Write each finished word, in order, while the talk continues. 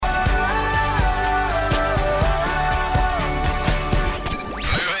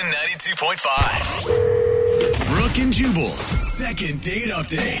92.5. Brooke and Jubal's second date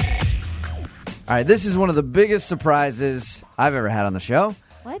update. All right, this is one of the biggest surprises I've ever had on the show.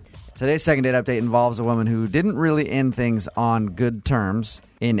 What? Today's second date update involves a woman who didn't really end things on good terms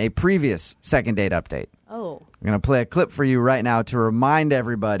in a previous second date update. Oh. I'm going to play a clip for you right now to remind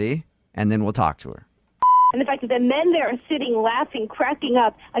everybody, and then we'll talk to her. And the fact that the men there are sitting, laughing, cracking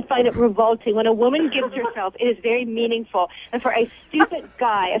up, I find it revolting. When a woman gives herself, it is very meaningful. And for a stupid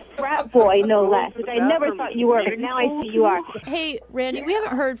guy, a frat boy, no less, which I never thought you were, but now I see you are. Hey, Randy, we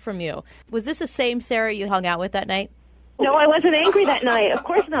haven't heard from you. Was this the same Sarah you hung out with that night? No, I wasn't angry that night. Of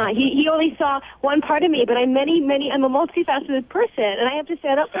course not. He only saw one part of me, but I'm I'm a multifaceted person, and I have to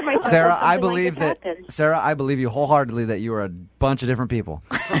stand up for myself. Sarah, when I something believe like this that. happens. Sarah, I believe you wholeheartedly that you are a bunch of different people.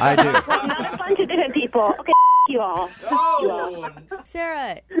 I do. I'm not a bunch of different people. Okay, you all. You all.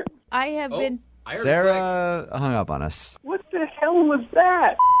 Sarah, I have been... Sarah hung up on us. What the hell was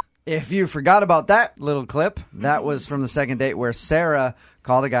that? If you forgot about that little clip, that was from the second date where Sarah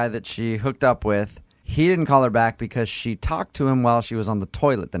called a guy that she hooked up with. He didn't call her back because she talked to him while she was on the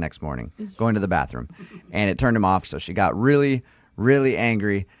toilet the next morning, going to the bathroom. And it turned him off, so she got really, really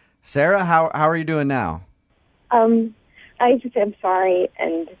angry. Sarah, how are you doing now? I just say I'm sorry,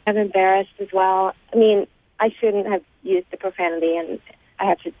 and I'm embarrassed as well. I mean, I shouldn't have used the profanity, and I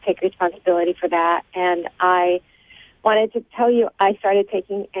have to take responsibility for that. And I wanted to tell you I started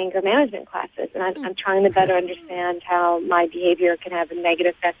taking anger management classes, and I'm trying to better understand how my behavior can have a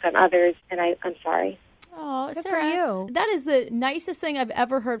negative effect on others, and I'm sorry. Oh, Good Sarah, for you. that is the nicest thing I've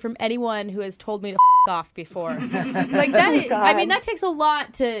ever heard from anyone who has told me to off before. Like that is, I mean, that takes a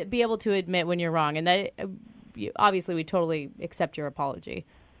lot to be able to admit when you're wrong, and that obviously we totally accept your apology.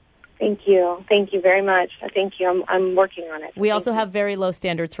 Thank you. Thank you very much. Thank you. I'm working on it. We also have very low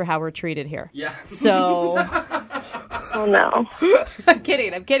standards for how we're treated here. Yeah. So. Oh, no. I'm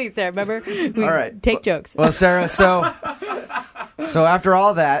kidding, Sarah. Remember? We All right. take jokes. Well, Sarah, so after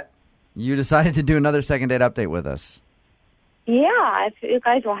all that, you decided to do another second date update with us. Yeah, if you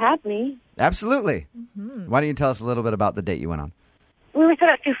guys will have me. Absolutely. Mm-hmm. Why don't you tell us a little bit about the date you went on? We were set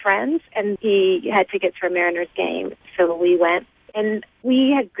up two friends, and he had tickets for a Mariners game, so we went. And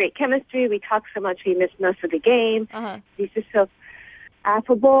we had great chemistry. We talked so much we missed most of the game. He's just so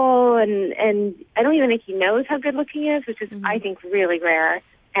affable, and I don't even think he knows how good looking he is, which is, I think, really rare.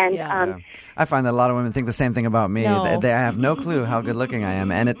 And I find that a lot of women think the same thing about me. No. They have no clue how good looking I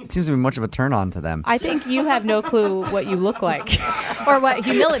am, and it seems to be much of a turn on to them. I think you have no clue what you look like. Or what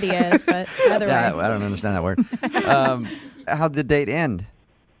humility is, but either way. I don't understand that word. How'd the date end?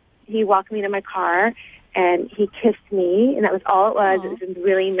 he walked me to my car, and he kissed me, and that was all it was. Aww. It was a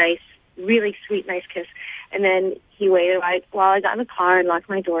really nice, really sweet, nice kiss. And then he waited while I got in the car and locked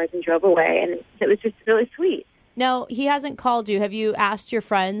my doors and drove away, and it was just really sweet. Now, he hasn't called you. Have you asked your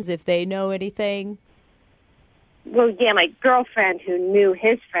friends if they know anything? Well, yeah, my girlfriend who knew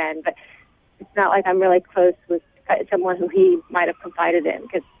his friend, but it's not like I'm really close with someone who he might have confided in,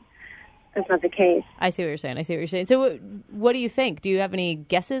 because that's not the case. I see what you're saying. So what do you think? Do you have any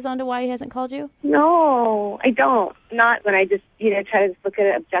guesses onto why he hasn't called you? No, I don't. Not when I just, try to look at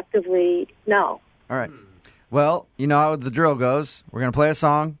it objectively. No. All right. Well, you know how the drill goes. We're going to play a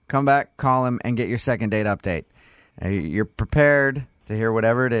song, come back, call him, and get your second date update. You're prepared to hear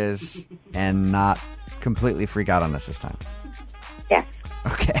whatever it is and not completely freak out on us this time. Yes.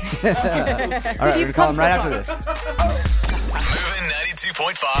 Okay. All right, we're going to call him right after this. Moving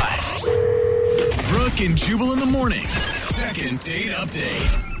 92.5. Brooke and Jubal in the mornings. Second date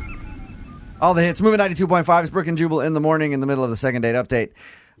update. All the hits. Moving 92.5 is Brooke and Jubal in the morning in the middle of the second date update.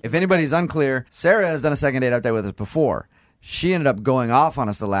 If anybody's unclear, Sarah has done a second date update with us before. She ended up going off on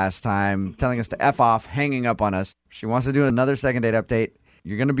us the last time, telling us to F off, hanging up on us. She wants to do another second date update.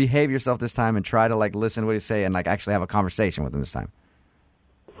 You're going to behave yourself this time and try to listen to what he say and actually have a conversation with him this time.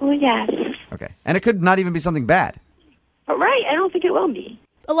 Oh, yes. Okay. And it could not even be something bad. All right. I don't think it will be.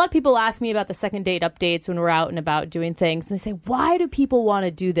 A lot of people ask me about the second date updates when we're out and about doing things, and they say, why do people want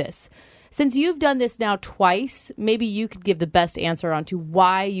to do this? Since you've done this now twice, maybe you could give the best answer on to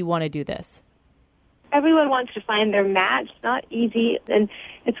why you want to do this. Everyone wants to find their match. It's not easy, and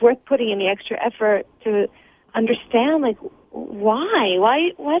it's worth putting in the extra effort to understand, why?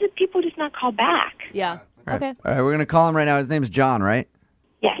 Why do people just not call back? Yeah. All right. Okay. All right, we're going to call him right now. His name's John, right?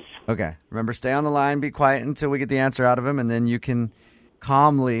 Yes. Okay. Remember, stay on the line, be quiet until we get the answer out of him, and then you can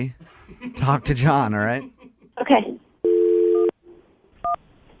calmly talk to John, all right? Okay.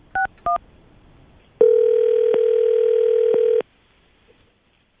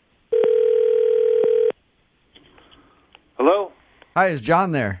 Hello? Hi, is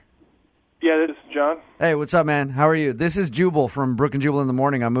John there? Yeah, this is John. Hey, what's up, man? How are you? This is Jubal from Brook and Jubal in the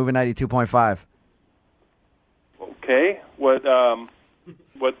Morning. I'm moving 92.5. Okay. What?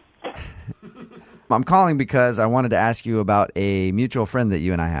 I'm calling because I wanted to ask you about a mutual friend that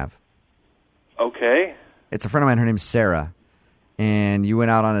you and I have. Okay. It's a friend of mine. Her name's Sarah. And you went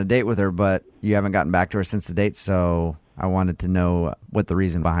out on a date with her, but you haven't gotten back to her since the date, so I wanted to know what the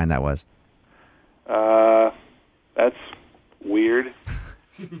reason behind that was. That's weird.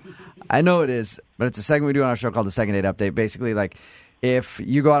 I know it is, but it's a segment we do on our show called the Second Date Update. Basically, like, if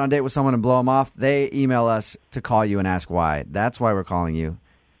you go out on a date with someone and blow them off, they email us to call you and ask why. That's why we're calling you.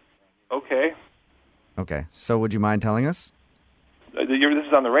 Okay. Okay, so would you mind telling us? This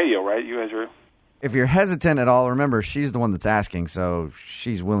is on the radio, right? You guys are... If you're hesitant at all, remember, she's the one that's asking, so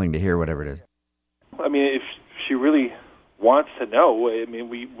she's willing to hear whatever it is. I mean, if she really wants to know, I mean,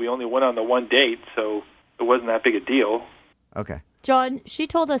 we only went on the one date, so it wasn't that big a deal. Okay. John, she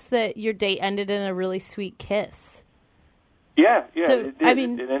told us that your date ended in a really sweet kiss. Yeah, So, it did. I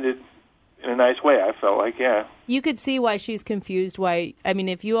mean- It ended in a nice way, I felt like, yeah. You could see why she's confused. Why? I mean,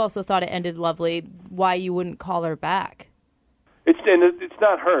 if you also thought it ended lovely, why you wouldn't call her back? It's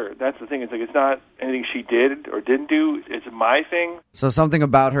not her. That's the thing. It's like it's not anything she did or didn't do. It's my thing. So something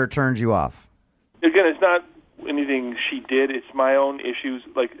about her turns you off. Again, it's not anything she did. It's my own issues.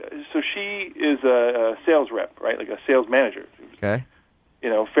 Like, so she is a sales rep, right? Like a sales manager. Okay. You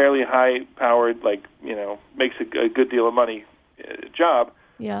know, fairly high-powered, like, you know, makes a good deal of money job.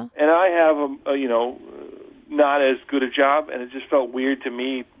 Yeah. And I have a you know, not as good a job, and it just felt weird to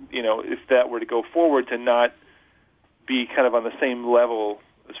me, you know, if that were to go forward, to not be kind of on the same level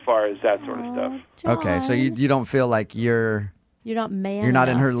as far as that sort of stuff. John, Okay, so you don't feel like you're not man. not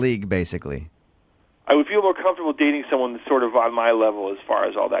in enough. her league, basically. I would feel more comfortable dating someone that's sort of on my level as far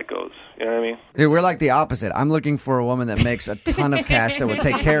as all that goes. You know what I mean? Dude, we're like the opposite. I'm looking for a woman that makes a ton of cash that would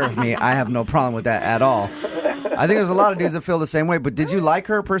take care of me. I have no problem with that at all. I think there's a lot of dudes that feel the same way, but did you like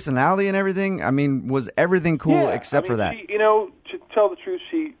her personality and everything? I mean, was everything cool except for that? She, you know, to tell the truth,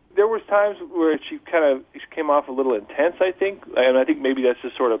 there was times where she came off a little intense, I think, and I think maybe that's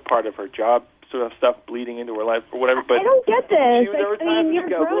just sort of part of her job, sort of stuff bleeding into her life or whatever. But I don't get this. there were times she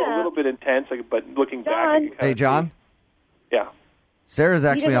got a little bit intense, like, but looking back. Hey, John? Yeah. Sarah's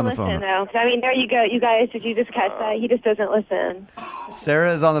actually on the listen, phone. though. I mean, there you go. You guys, did you just catch that? He just doesn't listen.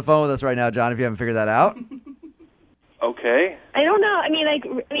 Sarah is on the phone with us right now, John, if you haven't figured that out. Okay. I don't know. I mean,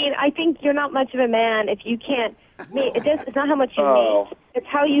 I think you're not much of a man if you can't. It's not how much you make. It's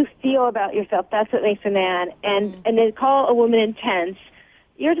how you feel about yourself. That's what makes a man. And to call a woman intense,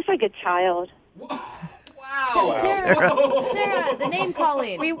 you're just like a child. Sarah, the name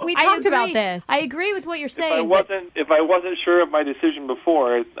calling. We I talked about agree. this. I agree with what you're If saying. I wasn't sure of my decision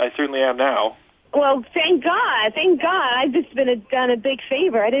before, I certainly am now. Well, thank God. Thank God. I've just done a big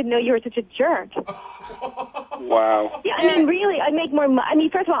favor. I didn't know you were such a jerk. Wow. Yeah, I mean, really, I make more money. I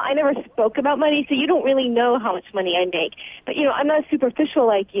mean, first of all, I never spoke about money, so you don't really know how much money I make. But, you know, I'm not superficial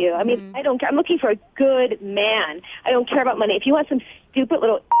like you. I mean, I don't care. I'm looking for a good man. I don't care about money. If you want some stupid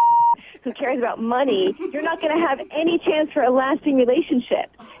little who cares about money, you're not going to have any chance for a lasting relationship.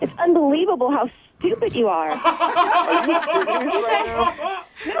 It's unbelievable how stupid you are.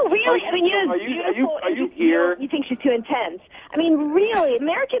 No, really. I mean, Are you here? You think she's too intense. I mean, really,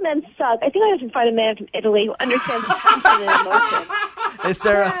 American men suck. I think I have to find a man from Italy who understands passion and emotion. Hey,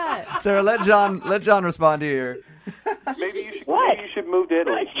 Sarah, let John respond to you here. Maybe you should. What? Maybe you should move to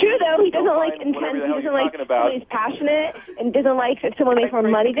Italy. No, it's true though. He doesn't like Whatever intense. the He hell doesn't you're like talking about. someone who's passionate, and doesn't like if someone makes more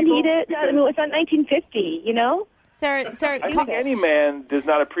money than he did. I mean, it's not 1950. You know. Sarah, I think any man does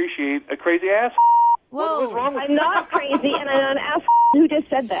not appreciate a crazy ass. whoa. What's wrong with I'm not crazy, and I'm an ass. Who just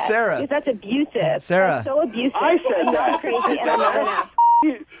said that? Sarah. Because that's abusive. Sarah. That's so abusive. I said I'm that. not crazy, and I'm not an ass.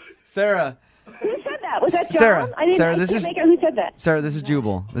 Sarah, Who said that? Was that John? Sarah, I didn't. Sarah, I this can't is- make out who said that. Sarah, this is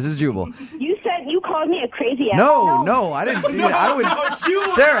Jubal. You said you called me a crazy ass. No, I didn't do that. I would.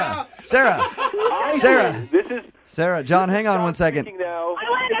 Sarah, This is Sarah, John, hang on one second. speaking now. I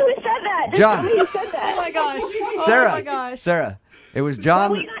want to know who said that. Just John. tell me who said that. Oh my gosh. Sarah, Oh my gosh. Sarah, it was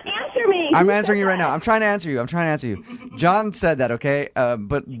John. Will you not answer me? I'm Who answering said you right that? now. I'm trying to answer you. John said that, okay?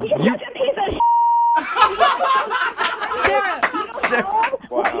 But He's you, such a piece of Sarah,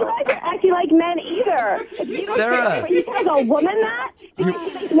 Well, you guys are acting like men either. If you don't Sarah. you tell a woman that because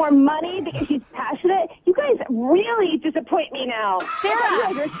she makes more money because she's passionate, you guys really disappoint me now. Sarah.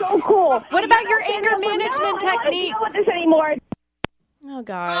 You guys are so cool. What about your You anger guys are- management no, I don't wanna techniques? deal with this anymore. Oh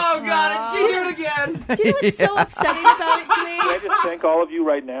gosh. Oh God, did she do it again? Do you know what's so upsetting about it to Can I just thank all of you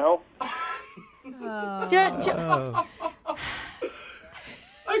right now? me?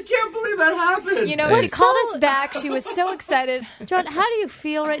 I can't can't believe that happened. You know, she called us back. She was so excited. John, how do you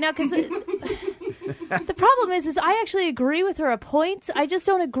feel right now? Because the problem is I actually agree with her at points. I just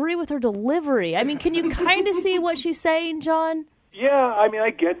don't agree with her delivery. I mean, can you kind of see what she's saying, John? Yeah, I mean, I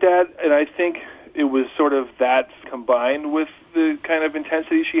get that, and I think it was sort of that combined with the kind of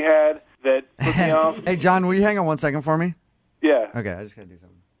intensity she had that put me off. Hey, John, will you hang on 1 second for me? Yeah. Okay, I just got to do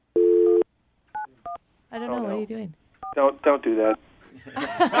something. I don't know. no. What are you doing? Don't do that.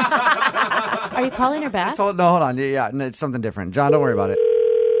 Are you calling her back? Hold on. Yeah, no, it's something different. John, don't worry about it.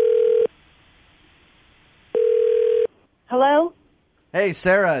 Hello? Hey,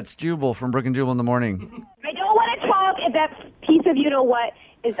 Sarah, it's Jubal from Brook and Jubal in the Morning. I don't want to talk if that piece of you-know-what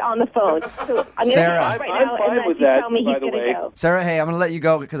is on the phone. So I'm going to Sarah. stop right I'm now fine and let with you that, tell me by he's the going to way. go. Sarah, hey, I'm going to let you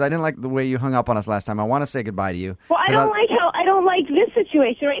go because I didn't like the way you hung up on us last time. I want to say goodbye to you. Well, I don't like this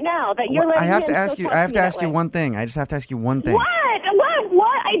situation right now that you're letting I have him to ask still you. talk I have to me ask that you way. one thing. I just have to ask you one thing. What?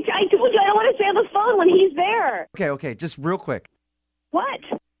 I told you I don't want to stay on the phone when he's there. Okay. Just real quick. What?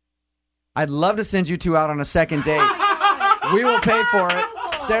 I'd love to send you two out on a second date. We will pay for it.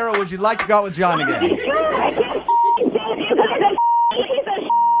 Sarah, would you like to go out with John again? Sure, I can't stand you guys. Piece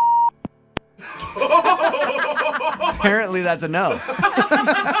of Apparently, that's a no.